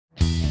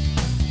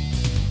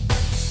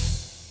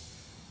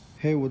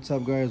Hey, what's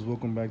up guys,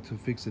 welcome back to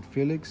Fix It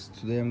Felix.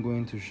 Today I'm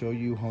going to show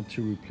you how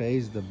to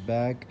replace the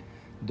back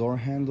door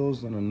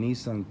handles on a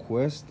Nissan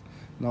Quest.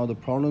 Now the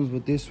problems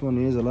with this one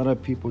is a lot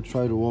of people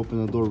try to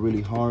open the door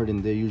really hard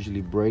and they usually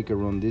break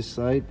around this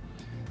side.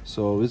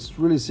 So it's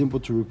really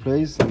simple to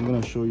replace. I'm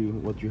gonna show you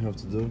what you have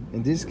to do.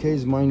 In this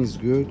case mine is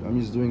good.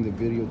 I'm just doing the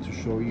video to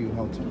show you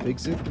how to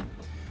fix it.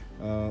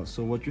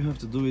 So what you have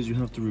to do is you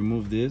have to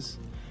remove this.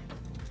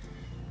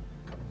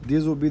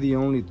 This will be the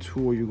only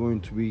tool you're going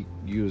to be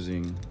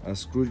using. A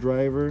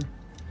screwdriver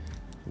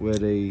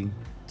with a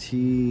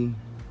T30.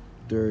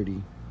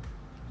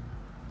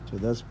 So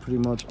that's pretty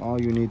much all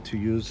you need to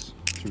use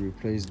to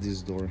replace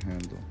this door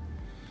handle.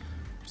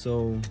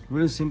 So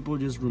really simple,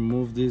 just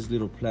remove this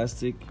little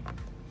plastic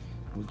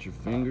with your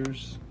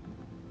fingers.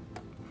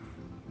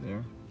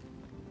 There.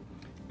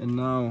 And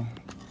now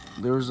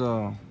there's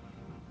a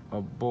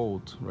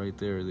bolt right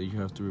there that you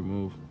have to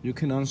remove. You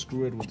can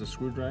unscrew it with the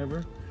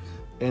screwdriver.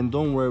 And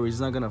don't worry, it's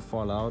not gonna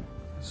fall out.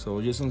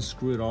 So just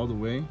unscrew it all the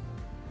way.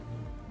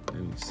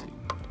 Let me see.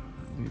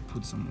 Let me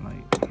put some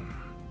light.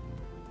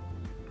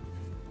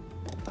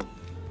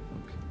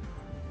 Okay.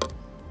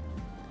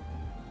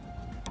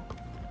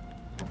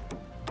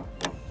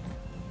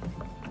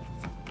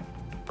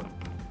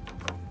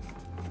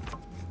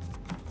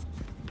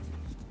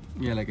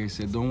 Yeah, like I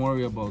said, don't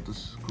worry about the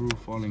screw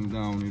falling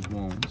down, it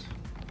won't.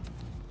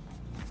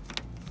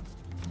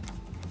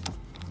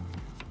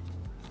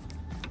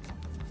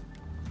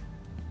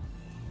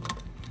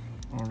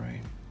 All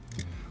right,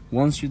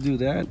 once you do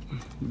that,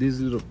 this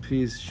little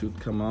piece should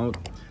come out.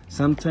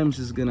 Sometimes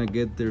it's gonna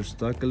get there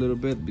stuck a little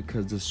bit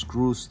because the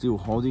screw is still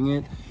holding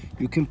it.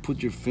 You can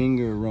put your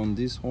finger around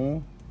this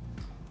hole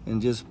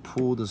and just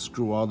pull the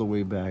screw all the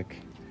way back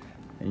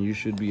and you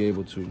should be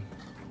able to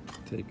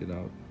take it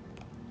out.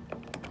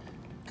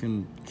 You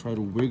can try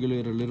to wiggle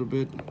it a little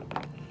bit.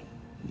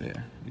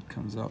 There, it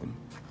comes out.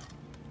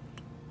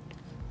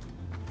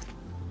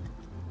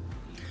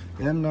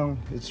 And now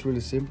it's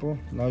really simple.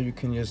 Now you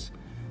can just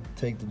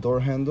take the door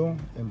handle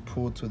and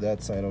pull to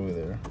that side over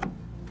there.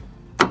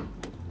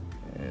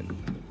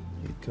 And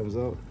it comes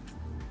out.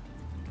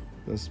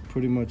 That's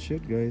pretty much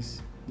it,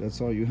 guys.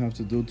 That's all you have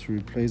to do to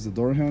replace the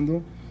door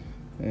handle.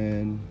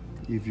 And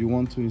if you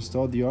want to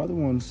install the other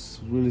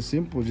ones, really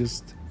simple.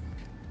 Just,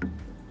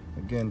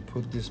 again,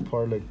 put this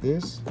part like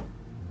this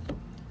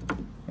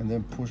and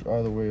then push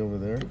all the way over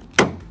there.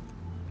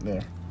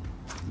 There.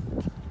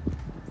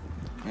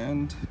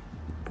 And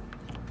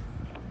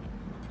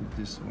put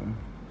this one.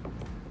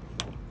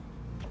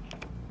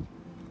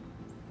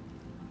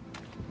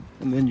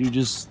 And then you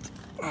just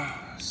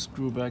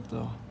screw back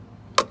the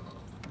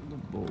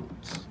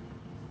bolts.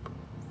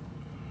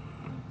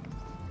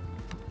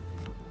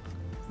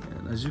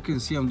 And as you can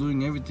see, I'm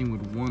doing everything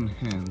with one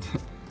hand.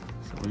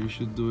 So you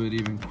should do it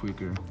even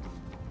quicker.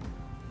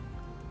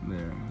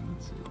 There,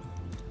 that's it.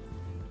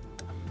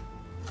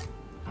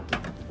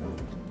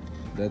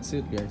 That's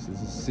it, guys.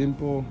 It's a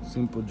simple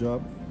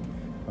job.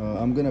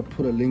 I'm gonna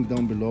put a link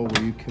down below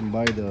where you can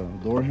buy the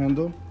door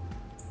handle.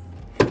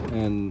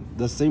 And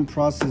the same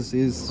process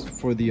is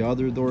for the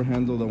other door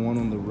handle, the one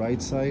on the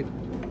right side.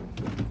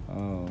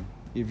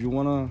 If you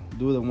wanna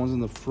do the ones in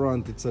the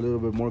front, it's a little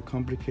bit more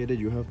complicated.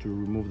 You have to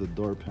remove the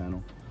door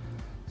panel.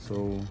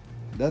 So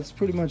that's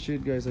pretty much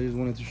it, guys. I just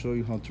wanted to show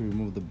you how to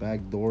remove the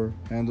back door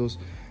handles.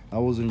 I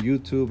was on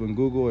YouTube and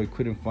Google. I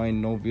couldn't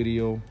find no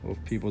video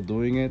of people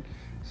doing it.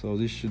 So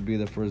this should be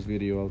the first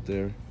video out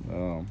there.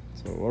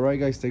 So all right,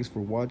 guys, thanks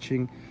for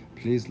watching.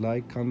 Please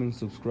like, comment,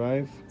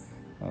 subscribe.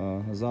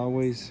 As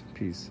always,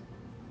 peace.